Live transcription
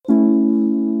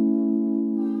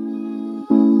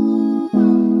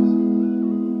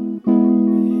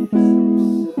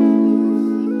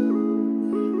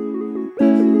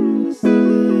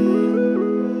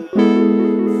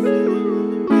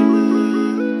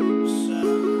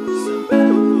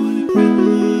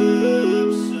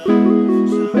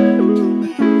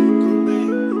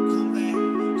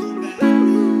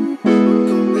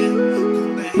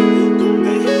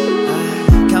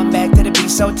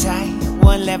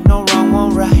what no wrong,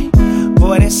 won't right.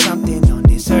 Boy, there's something on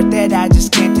this earth that I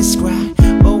just can't describe.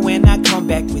 But when I come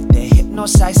back with that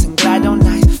hypnosis and glide on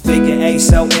night, figure eight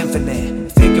so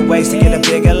infinite, figure ways to get a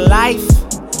bigger life.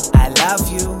 I love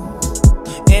you,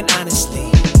 and honestly,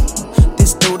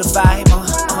 this through the vibe,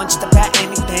 just about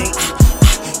anything.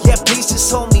 Yeah, please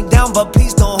just hold me down, but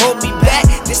please don't hold me back.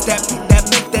 This that beat that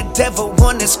make that devil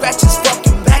wanna scratch his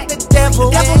fucking back. The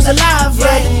devil's alive,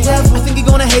 right? I think you're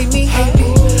gonna hate me.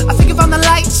 I think if I'm the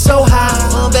light so high,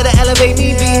 better elevate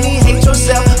me, be me, hate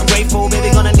yourself. I'm grateful,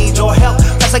 baby, gonna need your help.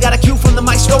 Plus I got a cue from the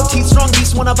maestro, teeth strong,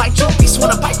 beast wanna bite you, beast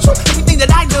wanna bite you. Everything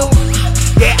that I do,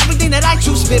 yeah, everything that I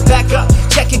choose, spit back up,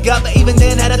 check it gut. But even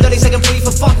then, had a 30-second free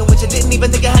for fucking, which I didn't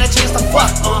even think I had a chance to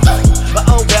fuck. But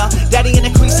oh well, daddy in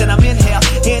the crease and I'm inhale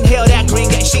that green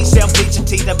gas sheets, them bleaching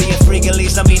teeth. I be a freak at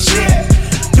least, I mean shit.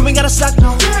 You ain't gotta suck,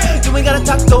 no, you ain't gotta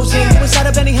tuck those in. You inside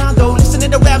of any Hondo, listening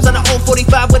to raps on the old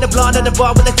 45 with a blonde at the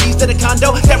bar with the keys to the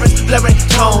condo. Terrence, blaring,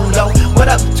 tone low. What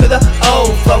up to the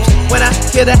old folks? When I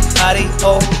hear that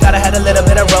audio, gotta have a little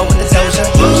bit of roll with the Doja.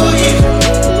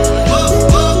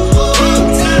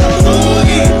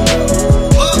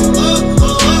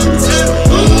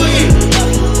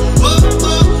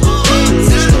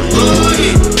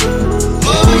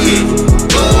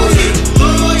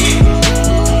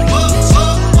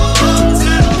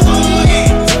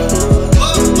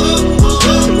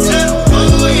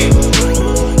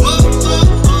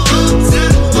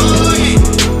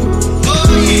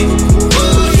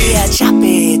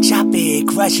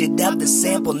 Crush it up, the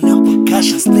sample, new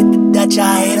percussion. Split the Dutch,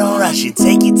 I don't rush it.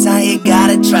 Take your time, you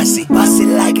gotta trust it. Bust it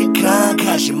like a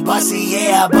concussion. Bust it,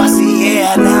 yeah.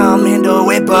 Now I'm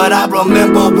into it, but I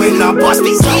remember when I bust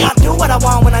these. I do what I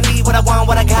want, when I need what I want.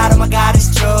 What I got, oh my God, it's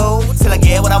true. Till I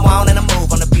get what I want and I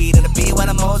move on the beat. And the beat when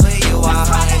I move with you,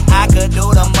 I could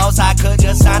do the most, I could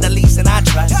just sign the lease and I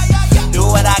trust. Do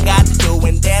what I got to do.